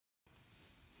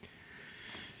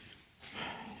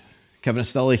Kevin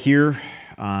Estella here.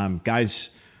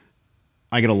 Guys,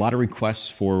 I get a lot of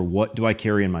requests for what do I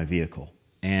carry in my vehicle.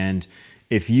 And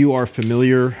if you are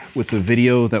familiar with the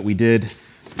video that we did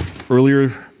earlier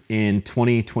in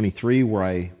 2023 where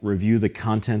I review the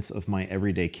contents of my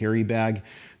everyday carry bag,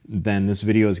 then this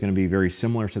video is going to be very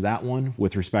similar to that one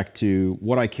with respect to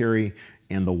what I carry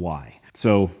and the why.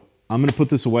 So I'm going to put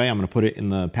this away. I'm going to put it in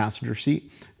the passenger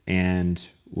seat and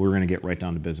we're going to get right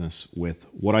down to business with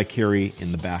what I carry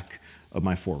in the back of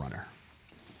my 4Runner.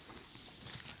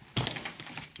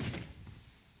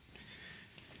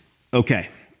 Okay,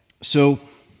 so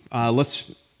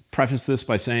let's preface this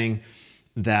by saying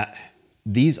that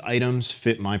these items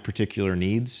fit my particular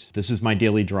needs. This is my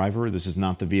daily driver. This is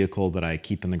not the vehicle that I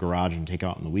keep in the garage and take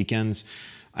out on the weekends.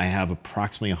 I have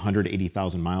approximately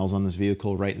 180,000 miles on this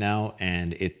vehicle right now,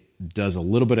 and it does a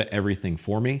little bit of everything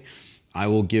for me. I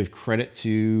will give credit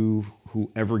to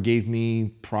whoever gave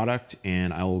me product,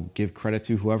 and I will give credit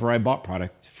to whoever I bought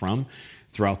product from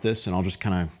throughout this, and I'll just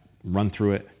kind of run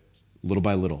through it little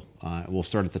by little. We'll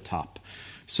start at the top.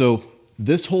 So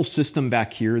this whole system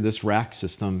back here, this rack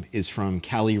system, is from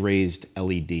Cali Raised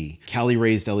LED. Cali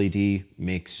Raised LED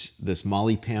makes this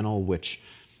MOLLE panel, which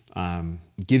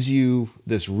gives you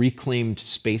this reclaimed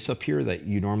space up here that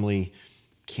you normally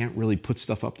can't really put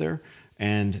stuff up there.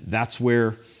 And that's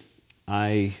where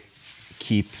I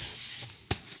keep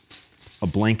a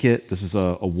blanket. This is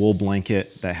a wool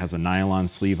blanket that has a nylon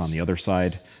sleeve on the other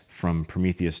side from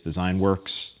Prometheus Design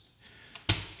Works.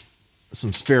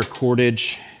 Some spare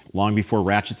cordage. Long before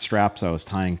ratchet straps, I was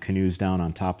tying canoes down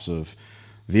on tops of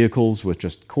vehicles with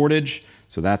just cordage.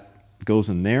 So that goes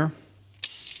in there.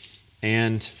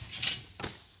 And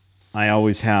I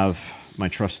always have my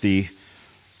trusty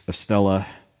Estella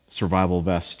survival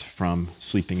vest from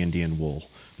Sleeping Indian Wool.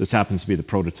 This happens to be the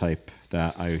prototype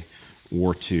that I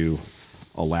wore to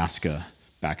Alaska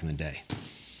back in the day.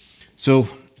 So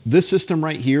this system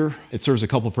right here, it serves a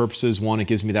couple purposes. One, it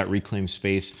gives me that reclaimed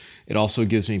space. It also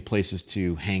gives me places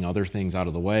to hang other things out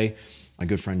of the way. My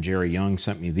good friend Jerry Young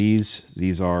sent me these.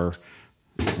 These are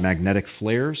magnetic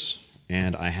flares,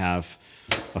 and I have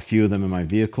a few of them in my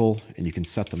vehicle, and you can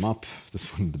set them up.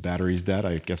 This one, the battery's dead.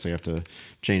 I guess I have to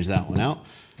change that one out.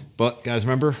 But guys,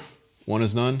 remember, one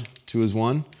is none, two is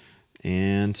one,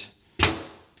 and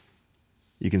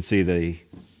you can see they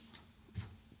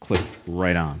clip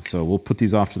right on. So we'll put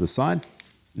these off to the side.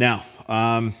 Now,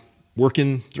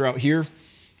 working throughout here,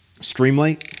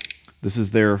 Streamlight. This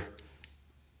is their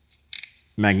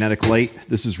magnetic light.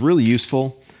 This is really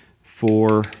useful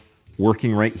for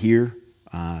working right here.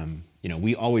 You know,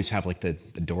 we always have like the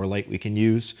door light we can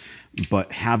use,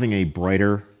 but having a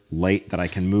brighter light that I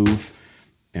can move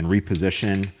and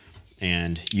reposition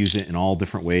and use it in all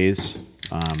different ways,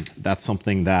 that's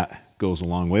something that goes a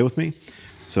long way with me.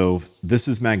 So this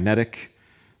is magnetic,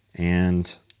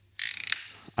 and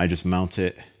I just mount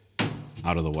it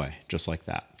out of the way, just like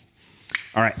that.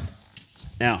 All right,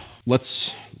 now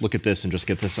let's look at this and just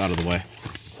get this out of the way.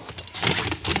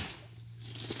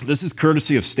 This is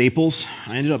courtesy of Staples.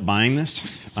 I ended up buying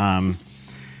this.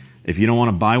 If you don't want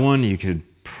to buy one, you could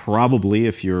probably,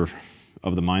 if you're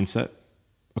of the mindset,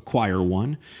 acquire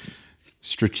one.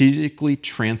 Strategically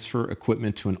transfer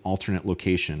equipment to an alternate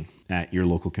location at your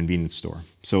local convenience store.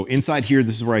 So inside here,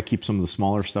 this is where I keep some of the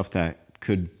smaller stuff that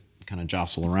could kind of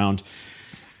jostle around.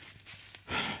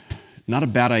 Not a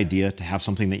bad idea to have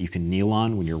something that you can kneel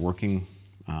on when you're working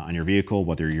on your vehicle,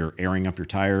 whether you're airing up your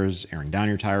tires, airing down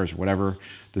your tires, or whatever.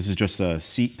 This is just a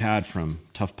seat pad from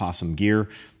Tough Possum Gear.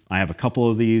 I have a couple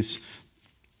of these.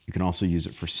 You can also use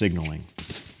it for signaling.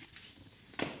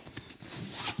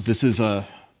 This is a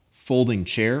folding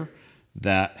chair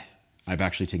that I've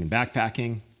actually taken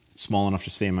backpacking. It's small enough to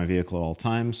stay in my vehicle at all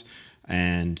times.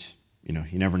 And you know,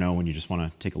 you never know when you just want to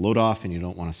take a load off and you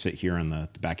don't want to sit here in the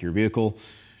back of your vehicle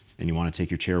and you want to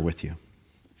take your chair with you.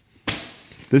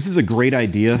 This is a great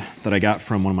idea that I got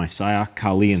from one of my SIOC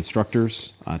Kali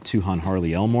instructors, Tuhan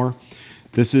Harley Elmore.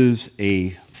 This is a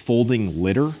folding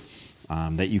litter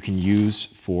that you can use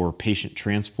for patient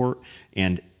transport.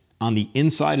 And on the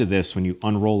inside of this, when you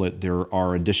unroll it, there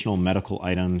are additional medical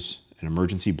items, an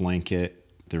emergency blanket,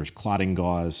 there's clotting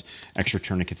gauze, extra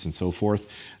tourniquets, and so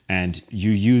forth. And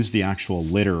you use the actual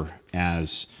litter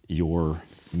as your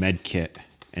med kit,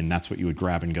 and that's what you would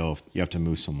grab and go if you have to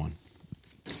move someone.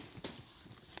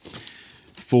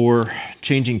 For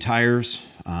changing tires,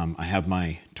 I have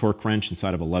my torque wrench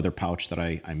inside of a leather pouch that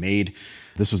I made.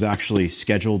 This was actually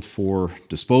scheduled for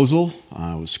disposal.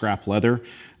 It was scrap leather,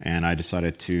 and I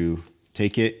decided to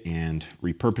take it and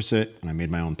repurpose it, and I made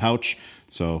my own pouch.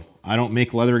 So I don't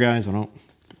make leather, guys. I don't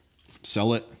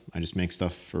sell it. I just make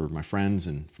stuff for my friends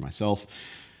and for myself.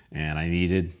 and I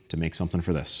needed to make something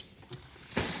for this.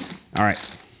 All right,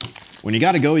 when you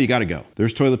gotta go, you gotta go.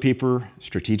 There's toilet paper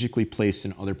strategically placed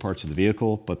in other parts of the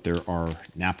vehicle, but there are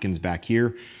napkins back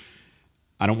here.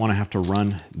 I don't wanna have to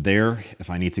run there if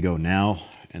I need to go now,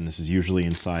 and this is usually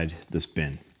inside this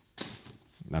bin.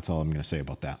 That's all I'm gonna say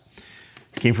about that.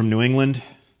 Came from New England,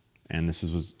 and this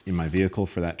was in my vehicle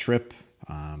for that trip.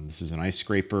 This is an ice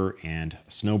scraper and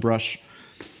a snow brush.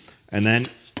 And then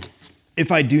if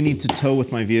I do need to tow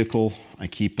with my vehicle, I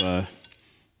keep a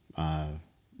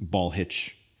ball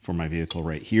hitch for my vehicle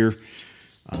right here.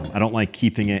 I don't like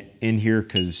keeping it in here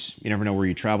because you never know where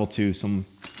you travel to. Some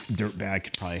dirtbag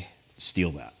could probably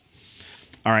steal that.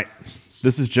 All right,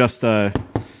 this is just I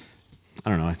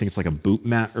don't know, I think it's like a boot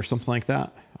mat or something like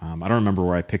that. I don't remember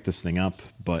where I picked this thing up,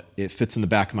 but it fits in the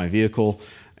back of my vehicle.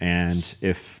 And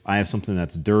if I have something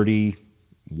that's dirty,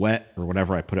 wet, or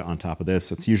whatever, I put it on top of this.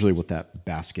 That's usually what that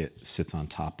basket sits on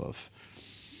top of.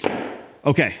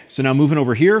 Okay, so now moving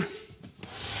over here.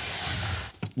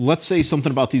 Let's say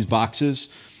something about these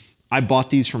boxes. I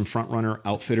bought these from 4Runner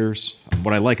Outfitters.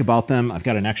 What I like about them, I've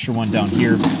got an extra one down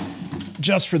here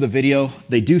just for the video.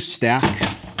 They do stack.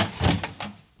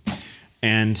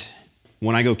 And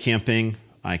when I go camping,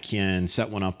 I can set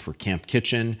one up for camp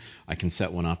kitchen. I can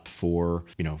set one up for,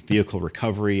 vehicle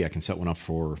recovery. I can set one up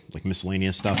for like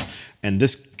miscellaneous stuff. And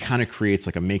this kind of creates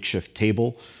like a makeshift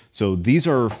table. So these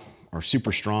are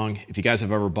super strong. If you guys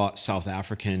have ever bought South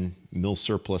African mil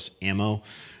surplus ammo,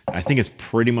 I think it's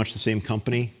pretty much the same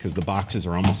company because the boxes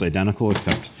are almost identical,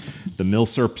 except the mil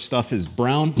surp stuff is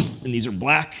brown and these are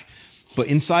black. But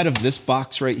inside of this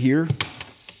box right here,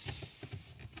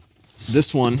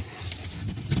 this one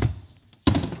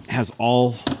has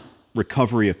all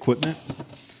recovery equipment,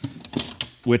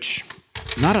 which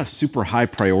not a super high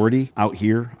priority out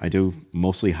here. I do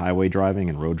mostly highway driving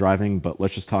and road driving, but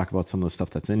let's just talk about some of the stuff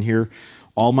that's in here.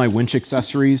 All my winch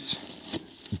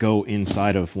accessories go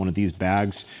inside of one of these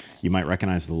bags. You might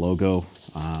recognize the logo.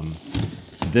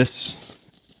 This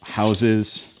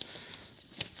houses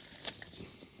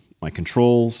my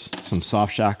controls, some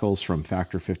soft shackles from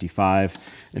Factor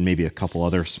 55, and maybe a couple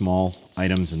other small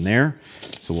items in there.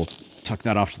 So we'll tuck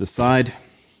that off to the side.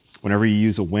 Whenever you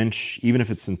use a winch, even if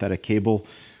it's synthetic cable,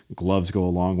 gloves go a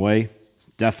long way.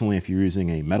 Definitely if you're using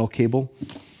a metal cable.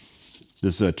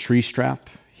 This is a tree strap.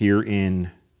 Here in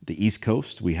the East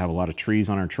Coast, we have a lot of trees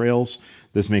on our trails.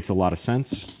 This makes a lot of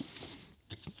sense.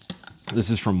 This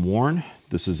is from Warren.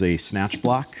 This is a snatch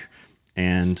block,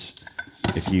 and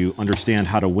if you understand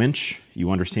how to winch, you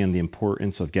understand the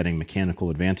importance of getting mechanical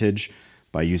advantage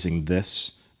by using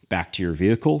this back to your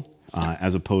vehicle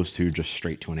as opposed to just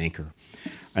straight to an anchor.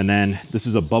 And then this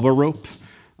is a Bubba rope.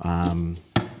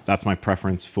 That's my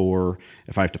preference for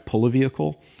if I have to pull a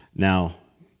vehicle. Now,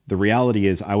 the reality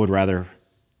is I would rather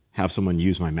have someone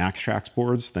use my MaxTrax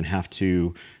boards than have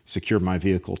to secure my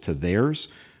vehicle to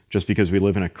theirs, just because we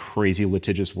live in a crazy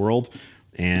litigious world.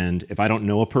 And if I don't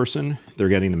know a person, they're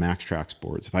getting the MaxTrax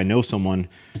boards. If I know someone,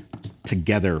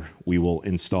 together we will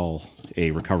install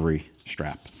a recovery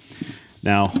strap.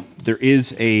 Now, there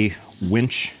is a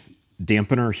winch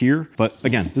dampener here, but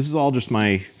again, this is all just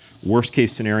my worst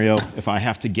case scenario. If I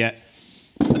have to get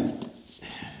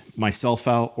myself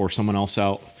out or someone else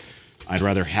out, I'd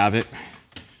rather have it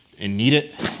and need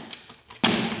it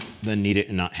than need it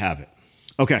and not have it.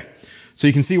 Okay, so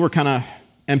you can see we're kind of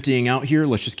emptying out here.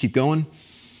 Let's just keep going.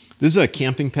 This is a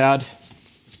camping pad,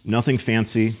 nothing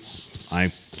fancy.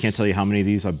 I can't tell you how many of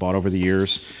these I've bought over the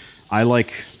years. I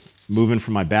like moving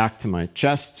from my back to my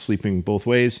chest, sleeping both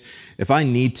ways. If I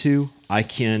need to, I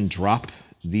can drop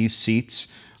these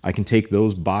seats. I can take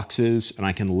those boxes and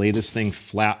I can lay this thing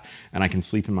flat and I can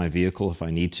sleep in my vehicle if I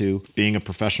need to. Being a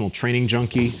professional training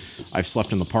junkie, I've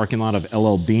slept in the parking lot of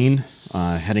LL Bean,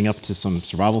 heading up to some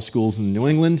survival schools in New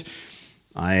England.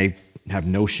 I have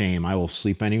no shame. I will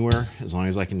sleep anywhere as long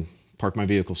as I can park my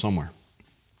vehicle somewhere.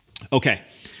 Okay,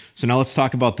 so now let's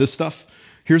talk about this stuff.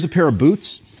 Here's a pair of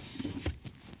boots.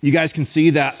 You guys can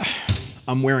see that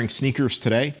I'm wearing sneakers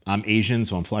today. I'm Asian,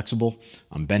 so I'm flexible.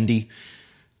 I'm bendy.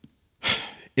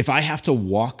 If I have to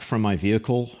walk from my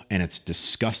vehicle and it's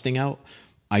disgusting out,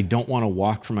 I don't want to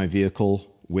walk from my vehicle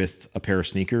with a pair of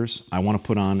sneakers. I want to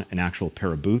put on an actual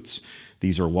pair of boots.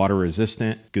 These are water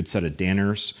resistant, good set of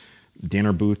Danners.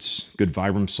 Danner boots, good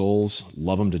Vibram soles,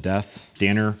 love them to death.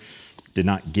 Danner did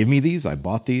not give me these, I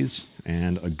bought these,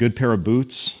 and a good pair of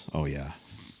boots, oh yeah.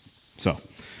 So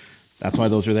that's why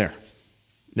those are there.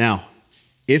 Now,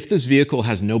 if this vehicle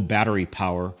has no battery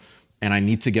power and I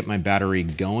need to get my battery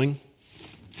going,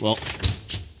 well,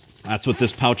 that's what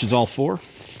this pouch is all for.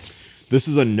 This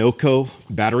is a NOCO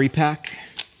battery pack,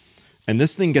 and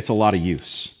this thing gets a lot of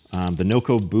use. The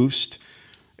NOCO Boost,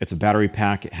 it's a battery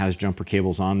pack. It has jumper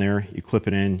cables on there. You clip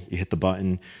it in, you hit the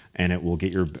button, and it will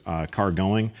get your car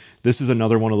going. This is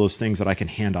another one of those things that I can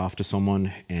hand off to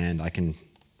someone and I can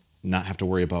not have to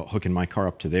worry about hooking my car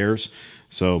up to theirs.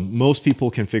 So most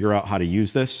people can figure out how to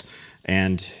use this,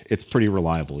 and it's pretty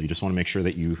reliable. You just want to make sure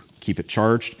that you keep it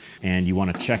charged, and you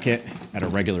want to check it at a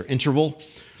regular interval.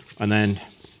 And then,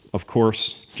 of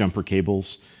course, jumper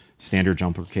cables. Standard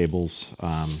jumper cables,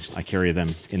 I carry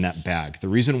them in that bag. The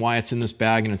reason why it's in this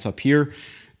bag and it's up here,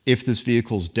 if this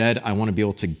vehicle's dead, I want to be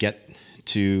able to get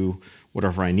to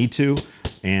whatever I need to,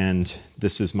 and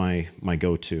this is my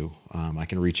go-to. I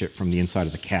can reach it from the inside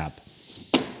of the cab.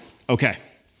 Okay,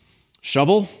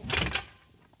 shovel.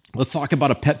 Let's talk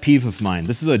about a pet peeve of mine.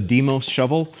 This is a Demos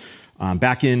shovel.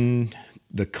 Back in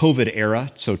the COVID era,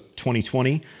 so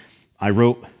 2020, I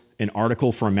wrote an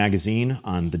article for a magazine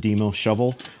on the Demos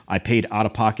shovel. I paid out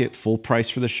of pocket full price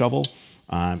for this shovel.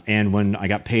 And when I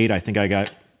got paid, I think I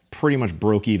got pretty much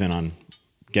broke even on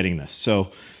getting this.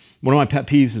 So one of my pet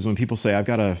peeves is when people say, I've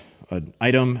got an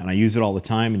item and I use it all the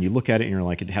time, and you look at it and you're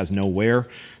like, it has no wear.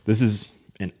 This is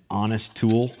an honest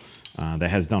tool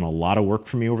that has done a lot of work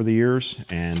for me over the years,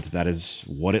 and that is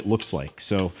what it looks like.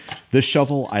 So this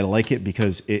shovel, I like it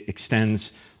because it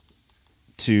extends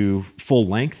to full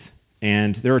length.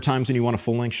 And there are times when you want a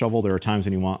full-length shovel. There are times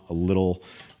when you want a little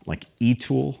like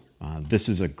e-tool. This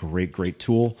is a great, great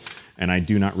tool, and I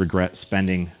do not regret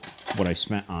spending what I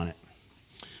spent on it.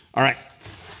 All right,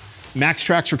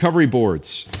 MaxTrax recovery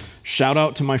boards. Shout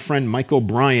out to my friend Mike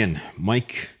O'Brien.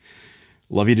 Mike,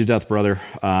 love you to death, brother.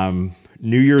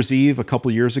 New Year's Eve a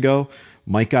couple years ago,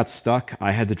 Mike got stuck.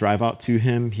 I had to drive out to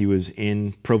him. He was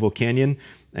in Provo Canyon,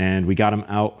 and we got him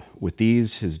out with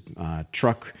these. His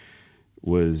truck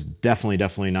was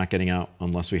definitely not getting out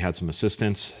unless we had some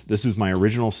assistance. This is my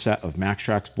original set of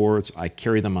MaxTrax boards. I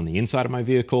carry them on the inside of my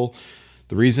vehicle.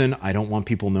 The reason, I don't want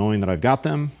people knowing that I've got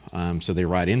them, so they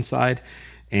ride inside.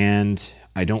 And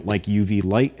I don't like UV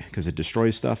light because it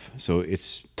destroys stuff, so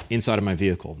it's inside of my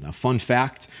vehicle. Now, fun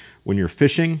fact, when you're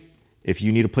fishing, if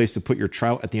you need a place to put your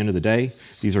trout at the end of the day,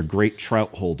 these are great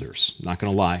trout holders. Not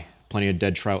gonna lie, plenty of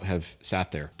dead trout have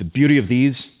sat there. The beauty of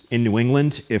these in New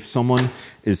England, if someone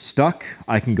is stuck,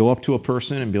 I can go up to a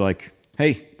person and be like,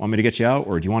 hey, want me to get you out,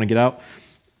 or do you want to get out?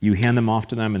 You hand them off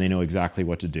to them and they know exactly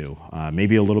what to do.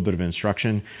 Maybe a little bit of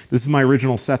instruction. This is my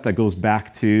original set that goes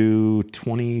back to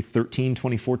 2013,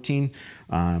 2014.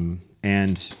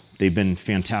 And they've been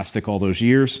fantastic all those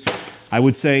years. I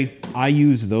would say I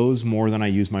use those more than I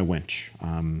use my winch.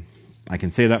 I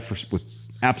can say that with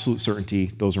absolute certainty.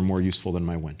 Those are more useful than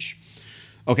my winch.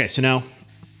 Okay, so now,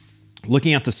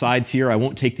 looking at the sides here, I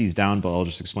won't take these down, but I'll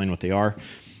just explain what they are.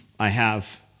 I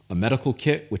have a medical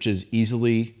kit, which is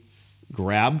easily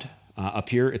grabbed up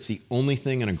here. It's the only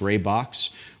thing in a gray box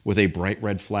with a bright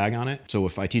red flag on it. So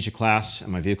if I teach a class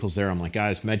and my vehicle's there, I'm like,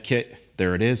 guys, med kit,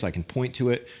 there it is. I can point to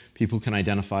it. People can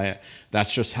identify it.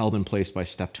 That's just held in place by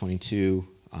step 22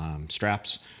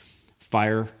 straps.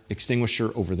 Fire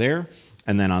extinguisher over there.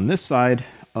 And then on this side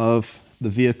of the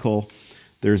vehicle,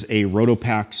 there's a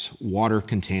Rotopax water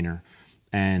container.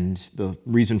 And the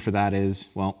reason for that is,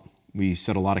 well, we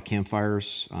set a lot of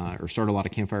campfires, or start a lot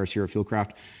of campfires here at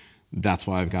Fieldcraft. That's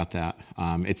why I've got that.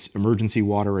 It's emergency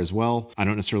water as well. I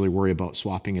don't necessarily worry about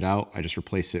swapping it out. I just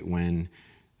replace it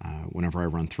whenever I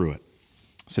run through it.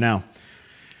 So now,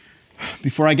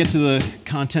 before I get to the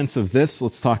contents of this,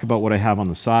 let's talk about what I have on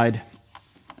the side.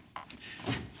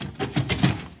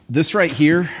 This right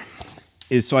here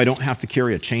is so I don't have to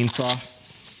carry a chainsaw.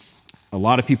 A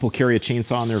lot of people carry a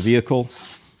chainsaw in their vehicle,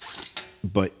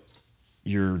 but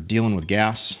you're dealing with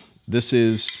gas. This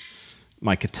is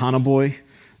my Katana Boy,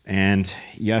 and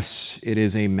yes, it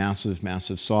is a massive,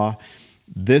 massive saw.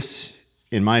 This,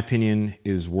 in my opinion,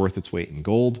 is worth its weight in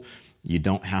gold. You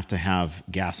don't have to have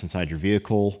gas inside your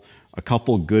vehicle. A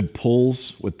couple good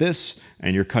pulls with this,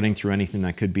 and you're cutting through anything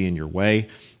that could be in your way.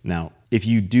 Now, if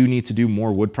you do need to do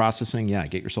more wood processing, yeah,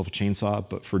 get yourself a chainsaw,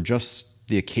 but for just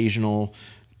the occasional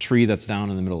tree that's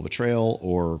down in the middle of a trail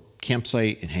or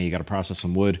campsite and hey, you got to process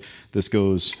some wood, this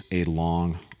goes a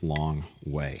long, long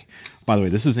way. By the way,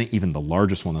 this isn't even the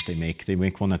largest one that they make. They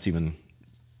make one that's even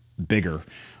bigger.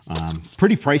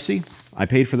 Pretty pricey. I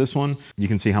paid for this one. You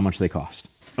can see how much they cost.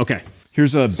 Okay,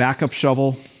 here's a backup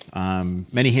shovel.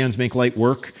 Many hands make light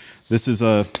work. This is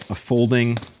a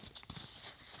folding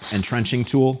and trenching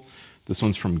tool. This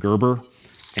one's from Gerber,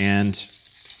 and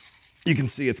you can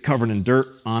see it's covered in dirt.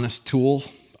 Honest tool.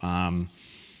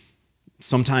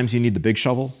 Sometimes you need the big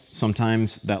shovel.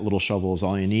 Sometimes that little shovel is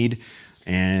all you need.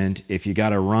 And if you got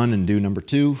to run and do number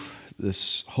two,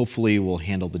 this hopefully will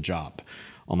handle the job.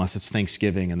 unless it's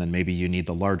Thanksgiving and then maybe you need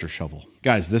the larger shovel.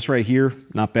 Guys, this right here,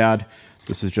 not bad.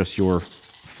 This is just your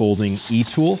folding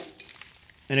E-tool.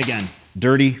 And again,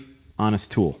 dirty,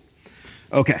 honest tool.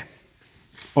 Okay,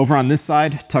 over on this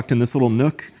side, tucked in this little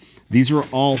nook, these are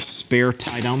all spare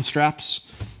tie-down straps.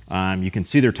 You can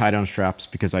see they're tie-down straps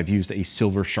because I've used a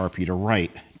silver Sharpie to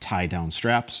write tie-down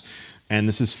straps. And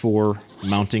this is for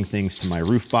mounting things to my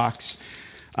roof box.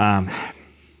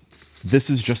 This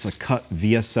is just a cut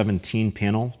VS17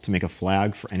 panel to make a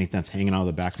flag for anything that's hanging out of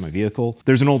the back of my vehicle.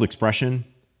 There's an old expression,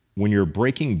 when you're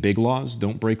breaking big laws,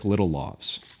 don't break little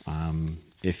laws.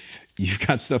 If you've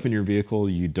got stuff in your vehicle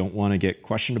you don't want to get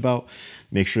questioned about,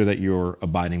 make sure that you're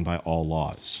abiding by all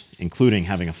laws, including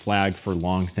having a flag for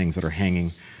long things that are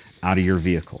hanging out of your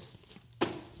vehicle.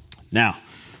 Now,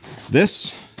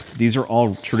 these are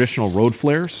all traditional road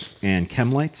flares and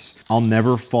chem lights. I'll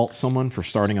never fault someone for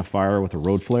starting a fire with a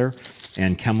road flare,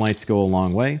 and chem lights go a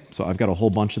long way. So I've got a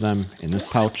whole bunch of them in this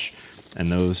pouch,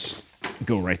 and those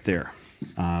go right there.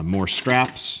 More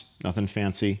straps, nothing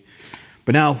fancy.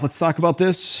 But now let's talk about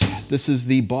this. This is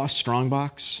the Boss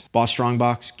Strongbox. Boss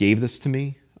Strongbox gave this to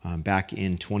me back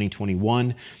in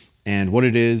 2021. And what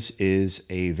it is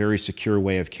a very secure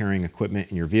way of carrying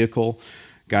equipment in your vehicle.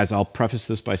 Guys, I'll preface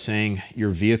this by saying your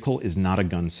vehicle is not a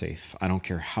gun safe. I don't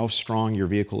care how strong your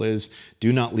vehicle is.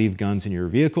 Do not leave guns in your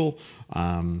vehicle.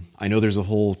 I know there's a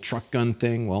whole truck gun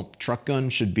thing. Well, truck gun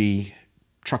should be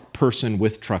truck person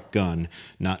with truck gun,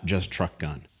 not just truck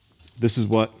gun. This is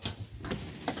what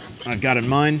I've got in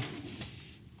mind.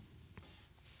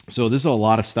 So this is a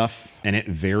lot of stuff, and it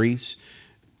varies.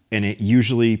 And it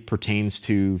usually pertains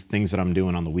to things that I'm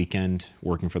doing on the weekend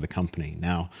working for the company.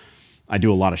 Now, I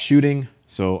do a lot of shooting,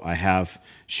 so I have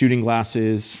shooting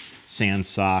glasses, sand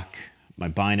sock, my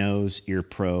binos, ear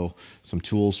pro, some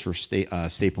tools for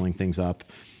stapling things up.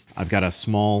 I've got a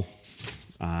small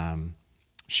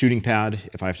shooting pad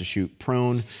if I have to shoot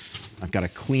prone. I've got a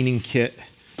cleaning kit.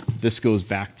 This goes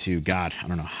back to, God, I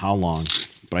don't know how long,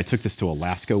 but I took this to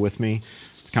Alaska with me.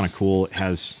 It's kind of cool. It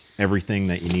has everything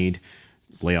that you need.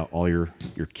 Lay out all your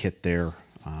kit there.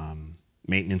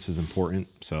 Maintenance is important,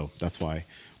 so that's why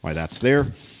that's there.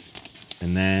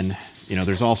 And then, you know,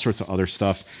 there's all sorts of other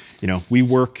stuff. You know, we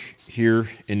work here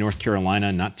in North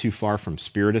Carolina, not too far from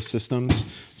Spiritus Systems.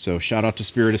 So shout out to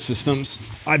Spiritus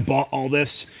Systems. I bought all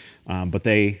this, but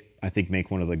they, I think, make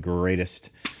one of the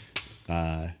greatest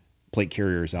plate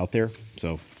carriers out there.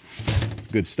 So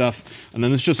good stuff. And then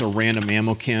there's just a random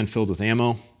ammo can filled with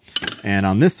ammo. And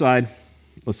on this side,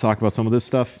 let's talk about some of this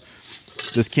stuff.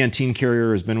 This canteen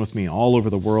carrier has been with me all over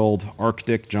the world,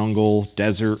 Arctic, jungle,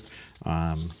 desert,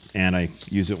 and I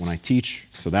use it when I teach,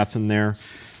 so that's in there.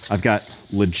 I've got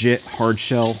legit hard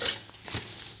shell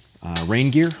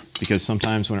rain gear, because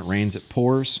sometimes when it rains it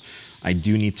pours. I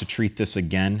do need to treat this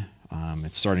again.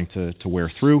 It's starting to wear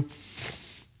through.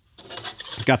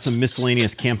 I've got some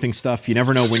miscellaneous camping stuff. You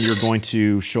never know when you're going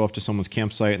to show up to someone's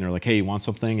campsite and they're like, hey, you want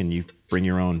something? And you bring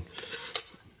your own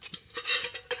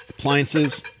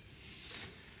appliances.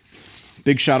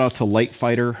 Big shout out to Light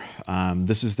Fighter.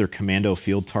 This is their Commando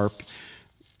Field Tarp.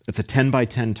 It's a 10 by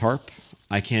 10 tarp.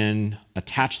 I can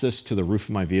attach this to the roof of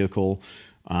my vehicle.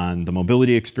 On the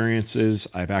mobility experiences,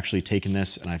 I've actually taken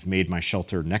this and I've made my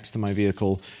shelter next to my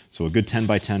vehicle. So a good 10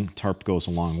 by 10 tarp goes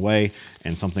a long way.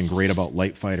 And something great about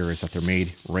Light Fighter is that they're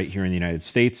made right here in the United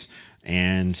States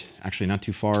and actually not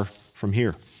too far from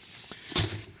here.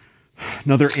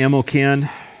 Another ammo can.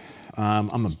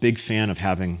 I'm a big fan of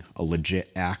having a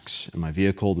legit axe in my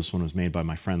vehicle. This one was made by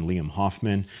my friend Liam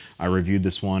Hoffman. I reviewed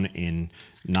this one in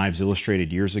Knives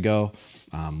Illustrated years ago.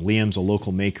 Liam's a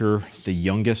local maker, the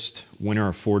youngest winner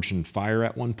of Forged in Fire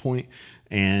at one point,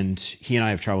 and he and I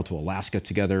have traveled to Alaska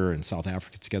together and South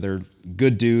Africa together.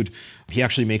 Good dude. He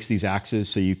actually makes these axes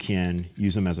so you can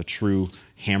use them as a true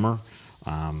hammer,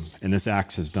 and this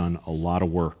axe has done a lot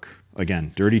of work.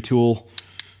 Again, dirty tool,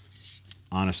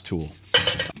 honest tool.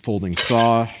 Folding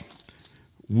saw.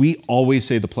 We always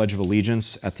say the Pledge of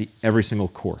Allegiance at every single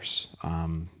course.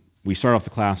 We start off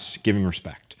the class giving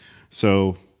respect.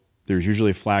 So there's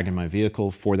usually a flag in my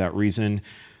vehicle for that reason.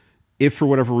 If for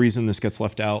whatever reason this gets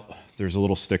left out, there's a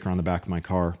little sticker on the back of my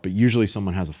car, but usually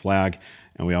someone has a flag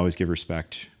and we always give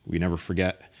respect. We never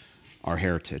forget our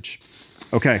heritage.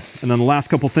 Okay, and then the last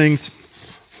couple things.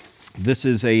 This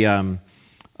is a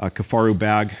Kafaru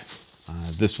bag.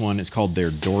 This one is called their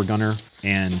Door Gunner,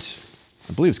 and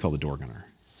I believe it's called the Door Gunner.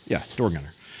 Yeah, Door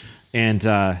Gunner. And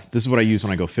this is what I use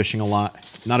when I go fishing a lot.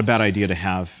 Not a bad idea to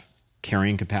have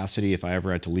carrying capacity if I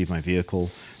ever had to leave my vehicle.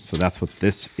 So that's what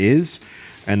this is.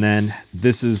 And then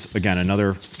this is, again,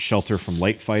 another shelter from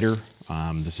Light Fighter.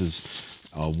 This is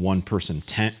a one-person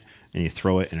tent. and you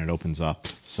throw it and it opens up.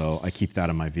 So I keep that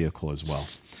in my vehicle as well.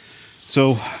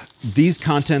 So these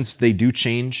contents, they do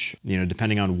change, you know,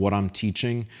 depending on what I'm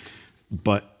teaching,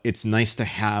 but it's nice to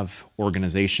have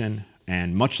organization.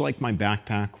 And much like my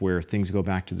backpack where things go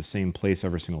back to the same place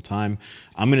every single time,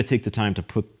 I'm gonna take the time to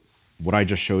put what I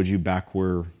just showed you back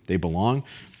where they belong,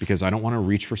 because I don't want to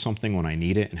reach for something when I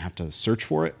need it and have to search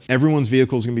for it. Everyone's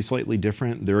vehicle is going to be slightly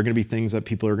different. There are going to be things that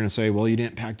people are going to say, well, you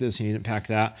didn't pack this, you didn't pack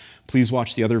that. Please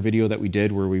watch the other video that we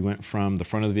did where we went from the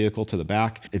front of the vehicle to the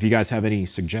back. If you guys have any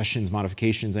suggestions,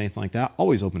 modifications, anything like that,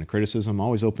 always open to criticism,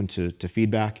 always open to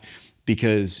feedback,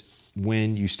 because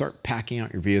when you start packing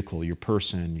out your vehicle, your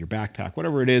person, your backpack,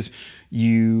 whatever it is,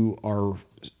 you are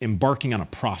embarking on a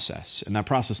process, and that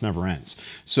process never ends.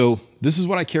 So this is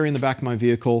what I carry in the back of my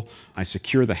vehicle. I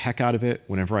secure the heck out of it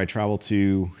whenever I travel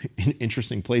to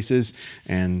interesting places,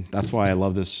 and that's why I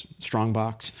love this strong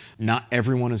box. Not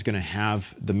everyone is gonna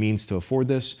have the means to afford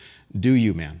this. Do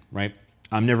you, man, right?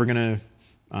 I'm never gonna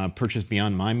purchase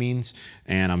beyond my means,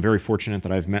 and I'm very fortunate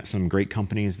that I've met some great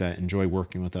companies that enjoy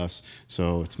working with us.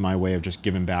 So it's my way of just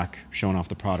giving back, showing off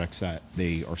the products that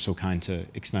they are so kind to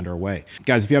extend our way.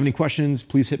 Guys, if you have any questions,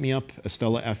 please hit me up,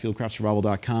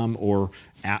 Estella@fieldcraftsurvival.com or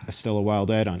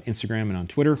 @EstellaWildEd on Instagram and on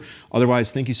Twitter.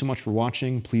 Otherwise, thank you so much for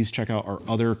watching. Please check out our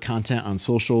other content on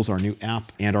socials, our new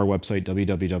app, and our website,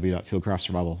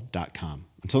 www.fieldcraftsurvival.com.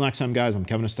 Until next time, guys, I'm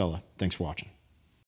Kevin Estella. Thanks for watching.